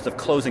the purpose of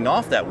closing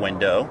off that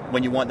window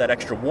when you want that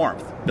extra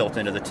warmth built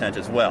into the tent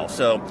as well.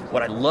 So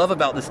what I love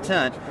about this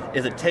tent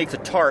is it takes a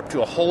tarp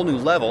to a whole new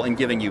level in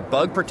giving you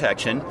bug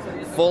protection,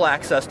 full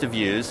access to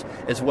views,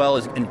 as well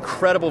as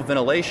incredible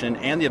ventilation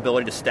and the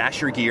ability to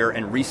stash your gear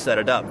and reset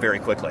it up very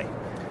quickly.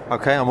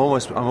 Okay, I'm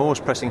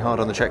almost pressing hard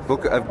on the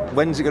checkbook.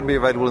 When's it going to be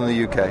available in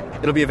the UK?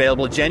 It'll be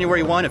available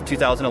January 1 of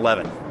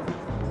 2011.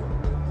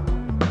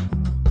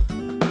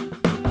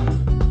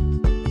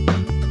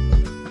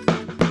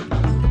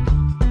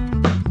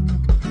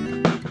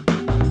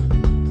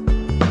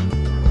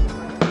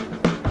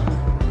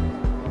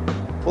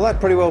 Well, that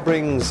pretty well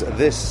brings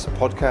this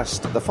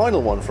podcast, the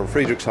final one from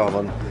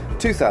Friedrichshafen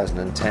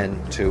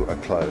 2010, to a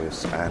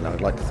close. And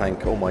I'd like to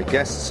thank all my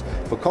guests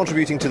for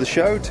contributing to the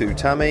show, to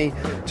Tammy,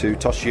 to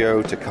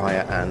Toshio,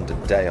 Takaya and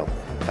Dale.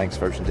 Thanks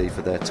very much indeed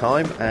for their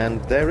time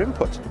and their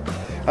input.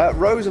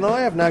 Rose and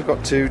I have now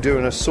got to do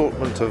an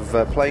assortment of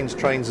planes,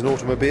 trains and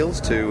automobiles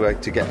to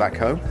get back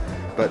home.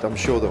 But I'm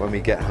sure that when we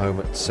get home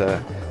at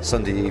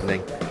Sunday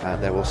evening,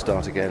 then we'll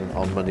start again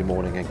on Monday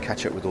morning and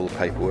catch up with all the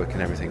paperwork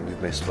and everything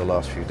we've missed for the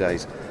last few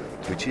days,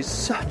 which is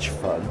such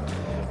fun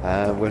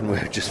when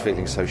we're just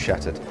feeling so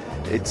shattered.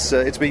 It's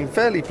been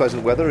fairly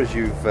pleasant weather, as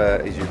you've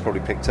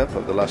probably picked up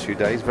over the last few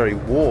days. Very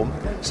warm,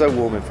 so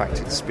warm in fact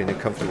it's been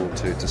uncomfortable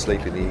to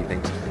sleep in the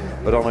evenings.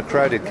 But on a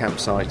crowded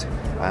campsite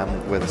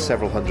with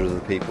several hundred of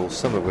the people,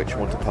 some of which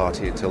want to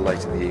party until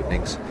late in the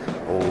evenings,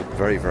 or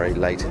very, very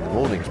late in the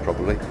mornings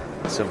probably.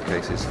 In some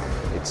cases,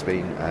 it's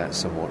been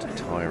somewhat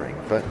tiring.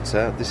 But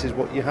this is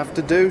what you have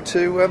to do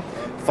to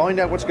find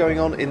out what's going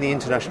on in the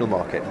international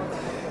market.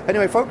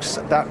 Anyway, folks,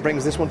 that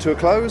brings this one to a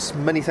close.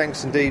 Many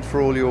thanks indeed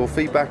for all your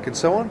feedback and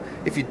so on.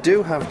 If you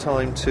do have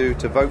time to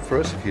vote for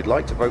us, if you'd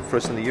like to vote for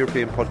us in the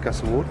European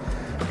Podcast Award,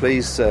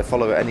 please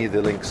follow any of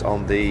the links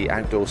on the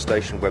Outdoor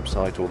Station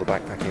website or the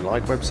Backpacking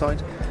Live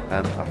website.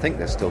 I think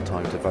there's still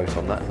time to vote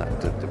on that, and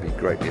that would be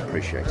greatly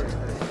appreciated.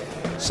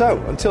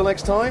 So, until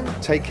next time,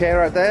 take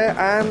care out there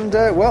and,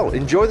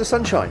 enjoy the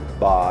sunshine.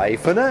 Bye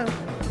for now.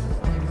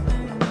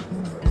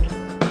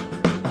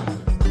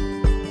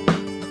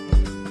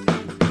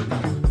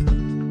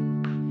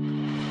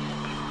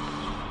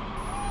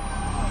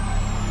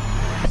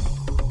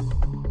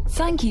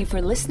 Thank you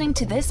for listening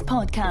to this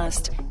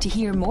podcast. To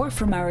hear more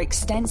from our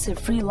extensive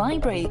free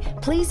library,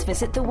 please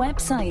visit the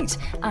website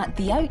at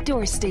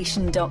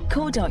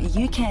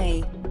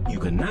theoutdoorstation.co.uk. You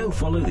can now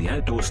follow The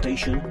Outdoor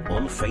Station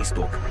on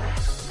Facebook,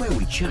 where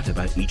we chat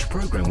about each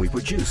program we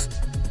produce,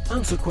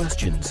 answer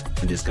questions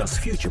and discuss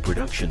future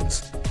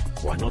productions.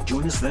 Why not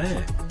join us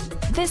there?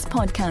 This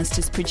podcast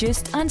is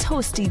produced and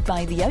hosted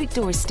by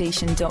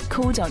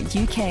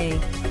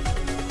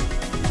theoutdoorstation.co.uk.